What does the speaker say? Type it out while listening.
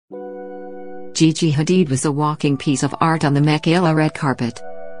Gigi Hadid was a walking piece of art on the Gala red carpet.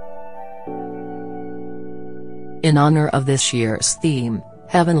 In honor of this year's theme,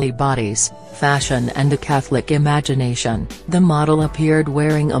 Heavenly Bodies, Fashion and a Catholic Imagination, the model appeared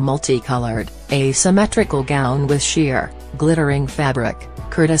wearing a multicolored, asymmetrical gown with sheer, glittering fabric,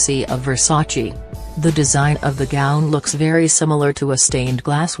 courtesy of Versace. The design of the gown looks very similar to a stained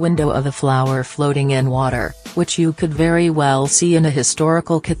glass window of a flower floating in water, which you could very well see in a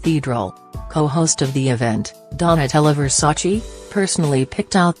historical cathedral. Co-host of the event, Donatella Versace, personally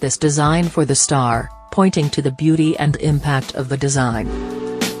picked out this design for the star, pointing to the beauty and impact of the design.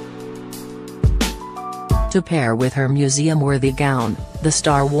 To pair with her museum-worthy gown, the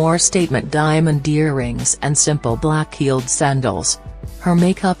star wore statement diamond earrings and simple black-heeled sandals. Her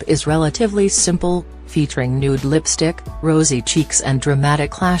makeup is relatively simple, featuring nude lipstick, rosy cheeks and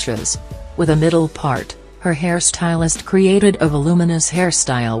dramatic lashes. With a middle part, her hairstylist created a voluminous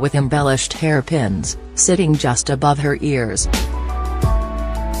hairstyle with embellished hairpins, sitting just above her ears.